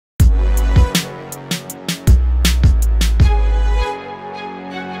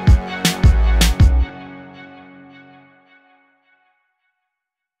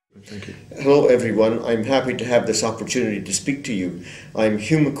Hello everyone, I'm happy to have this opportunity to speak to you. I'm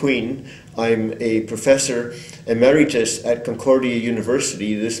Hugh McQueen. I'm a professor emeritus at Concordia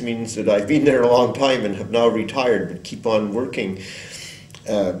University. This means that I've been there a long time and have now retired but keep on working.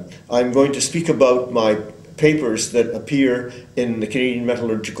 I'm going to speak about my papers that appear in the Canadian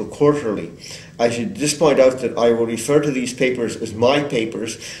Metallurgical Quarterly. I should just point out that I will refer to these papers as my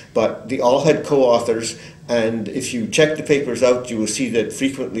papers, but they all had co-authors, and if you check the papers out, you will see that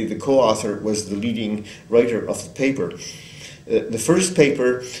frequently the co-author was the leading writer of the paper. The first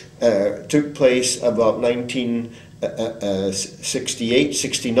paper took place about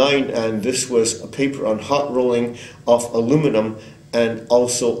 1968-69, and this was a paper on hot rolling of aluminum and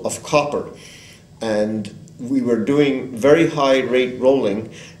also of copper. And we were doing very high rate rolling,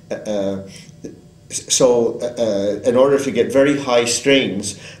 in order to get very high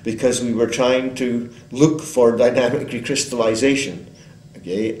strains, because we were trying to look for dynamic recrystallization.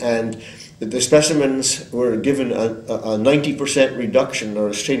 Okay, and the specimens were given a 90% reduction, or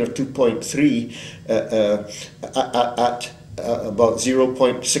a strain of 2.3 at about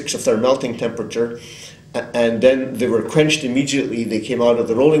 0.6 of their melting temperature. And then they were quenched immediately. They came out of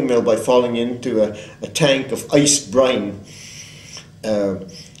the rolling mill by falling into a tank of ice brine.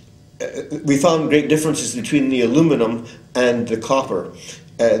 We found great differences between the aluminum and the copper.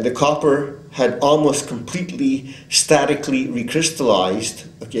 The copper had almost completely statically recrystallized.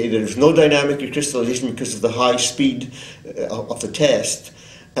 Okay, there was no dynamic recrystallization because of the high speed of the test,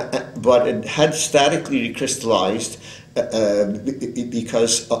 but it had statically recrystallized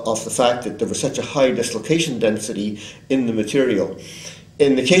because of the fact that there was such a high dislocation density in the material.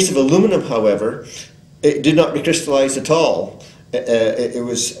 In the case of aluminum, however, it did not recrystallize at all. It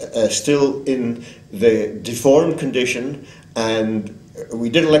was still in the deformed condition, and we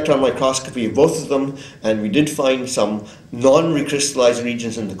did electron microscopy of both of them, and we did find some non-recrystallized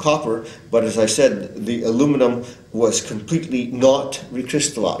regions in the copper, but as I said, the aluminum was completely not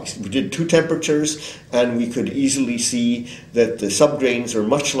recrystallized. We did two temperatures, and we could easily see that the subgrains are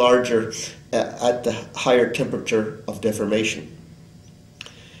much larger at the higher temperature of deformation.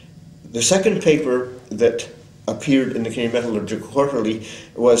 The second paper that appeared in the Canadian Metallurgical Quarterly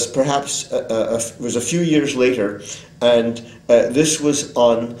was perhaps was a few years later, and this was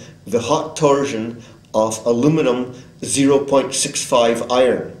on the hot torsion of aluminum 0.65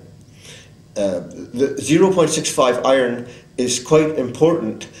 iron. The 0.65 iron is quite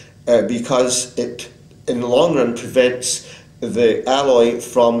important because it, in the long run, prevents the alloy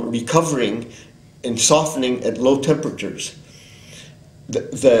from recovering and softening at low temperatures.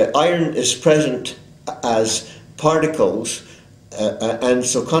 The iron is present as particles, and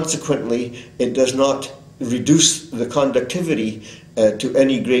so consequently it does not reduce the conductivity to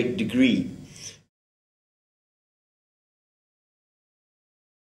any great degree.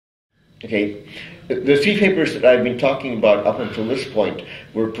 Okay, the three papers that I've been talking about up until this point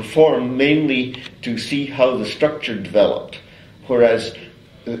were performed mainly to see how the structure developed, whereas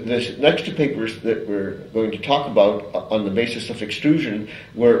the next two papers that we're going to talk about on the basis of extrusion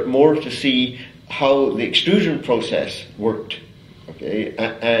were more to see how the extrusion process worked. Okay,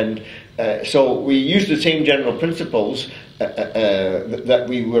 and so we used the same general principles that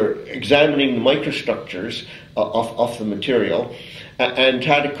we were examining the microstructures of the material, and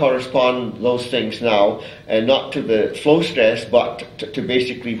try to correspond those things now, not to the flow stress, but to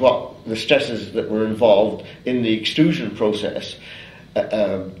basically what the stresses that were involved in the extrusion process.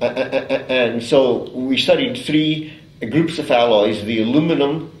 And so we studied three groups of alloys: the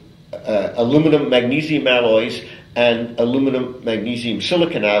aluminum magnesium alloys, and aluminum magnesium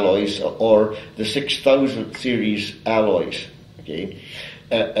silicon alloys, or the 6000 series alloys. Okay,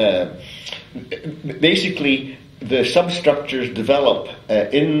 basically the substructures develop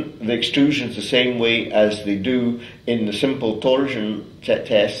in the extrusions the same way as they do in the simple torsion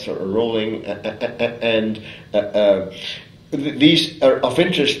tests or rolling, and these are of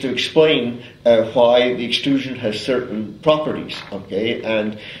interest to explain why the extrusion has certain properties. Okay,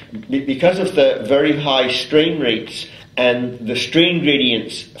 and because of the very high strain rates and the strain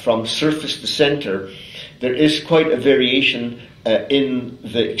gradients from surface to center, there is quite a variation in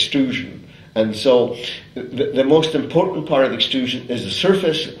the extrusion. And so the most important part of the extrusion is the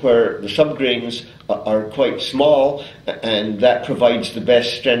surface, where the subgrains are quite small, and that provides the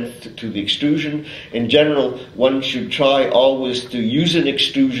best strength to the extrusion. In general, one should try always to use an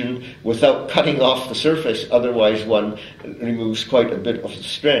extrusion without cutting off the surface, otherwise one removes quite a bit of the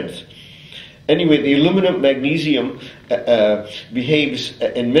strength. Anyway, the aluminum magnesium behaves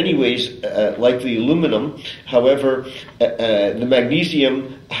in many ways like the aluminum. However, the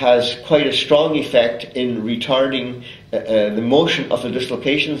magnesium has quite a strong effect in retarding the motion of the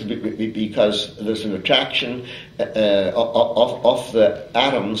dislocations because there's an attraction of the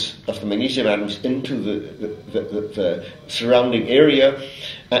atoms, of the magnesium atoms, into the surrounding area,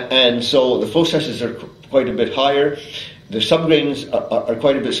 and so the flow stresses are quite a bit higher. The subgrains are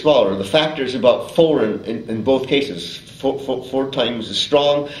quite a bit smaller. The factor is about 4 in both cases, 4 times as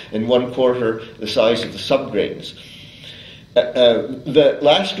strong and 1/4 the size of the subgrains. The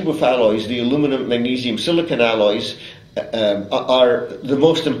last group of alloys, the aluminum, magnesium, silicon alloys, are the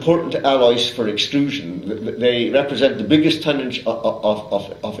most important alloys for extrusion. They represent the biggest tonnage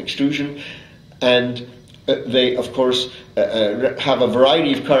of extrusion, and they, of course, have a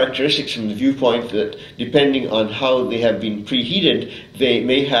variety of characteristics from the viewpoint that, depending on how they have been preheated, they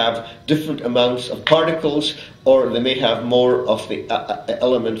may have different amounts of particles, or they may have more of the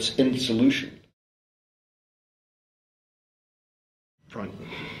elements in solution. Right.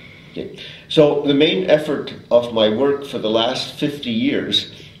 Okay. So the main effort of my work for the last 50 years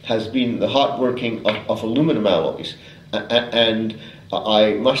has been the hot working of aluminum alloys, and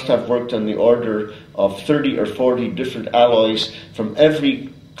I must have worked on the order of 30 or 40 different alloys from every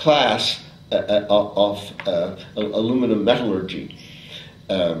class of aluminum metallurgy.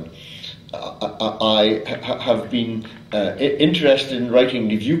 I have been interested in writing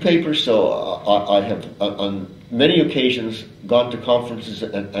review papers, so I have on many occasions gone to conferences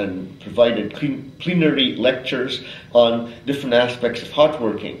and provided plenary lectures on different aspects of hot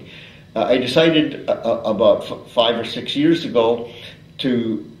working. I decided about 5 or 6 years ago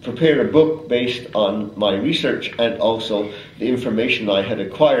to prepare a book based on my research and also the information I had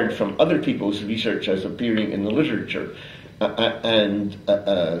acquired from other people's research as appearing in the literature.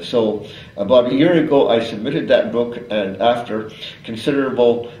 So about a year ago I submitted that book, and after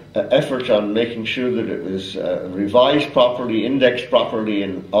considerable effort on making sure that it was revised properly, indexed properly,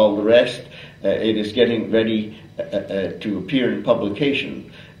 and all the rest, it is getting ready to appear in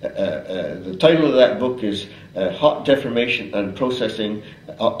publication. The title of that book is Hot Deformation and Processing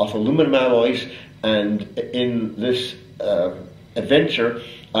of Aluminum Alloys, and in this adventure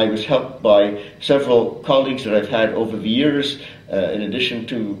I was helped by several colleagues that I've had over the years. In addition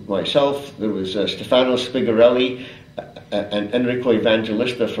to myself, there was Stefano Spigarelli and Enrico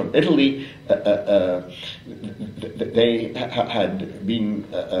Evangelista from Italy. They had been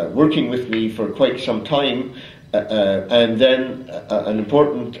working with me for quite some time. And then an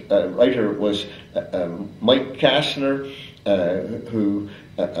important writer was Mike Kastner, who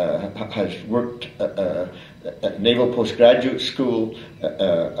has worked at Naval Postgraduate School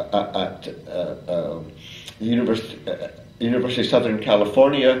at University of Southern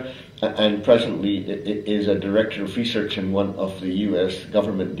California, and presently is a director of research in one of the U.S.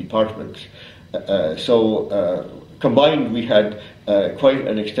 government departments. Combined, we had quite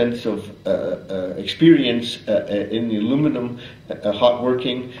an extensive experience in the aluminum hot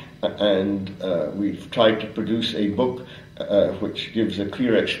working, and we've tried to produce a book which gives a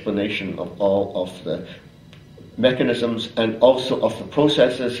clear explanation of all of the mechanisms and also of the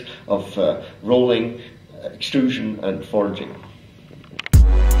processes of rolling, extrusion, and forging.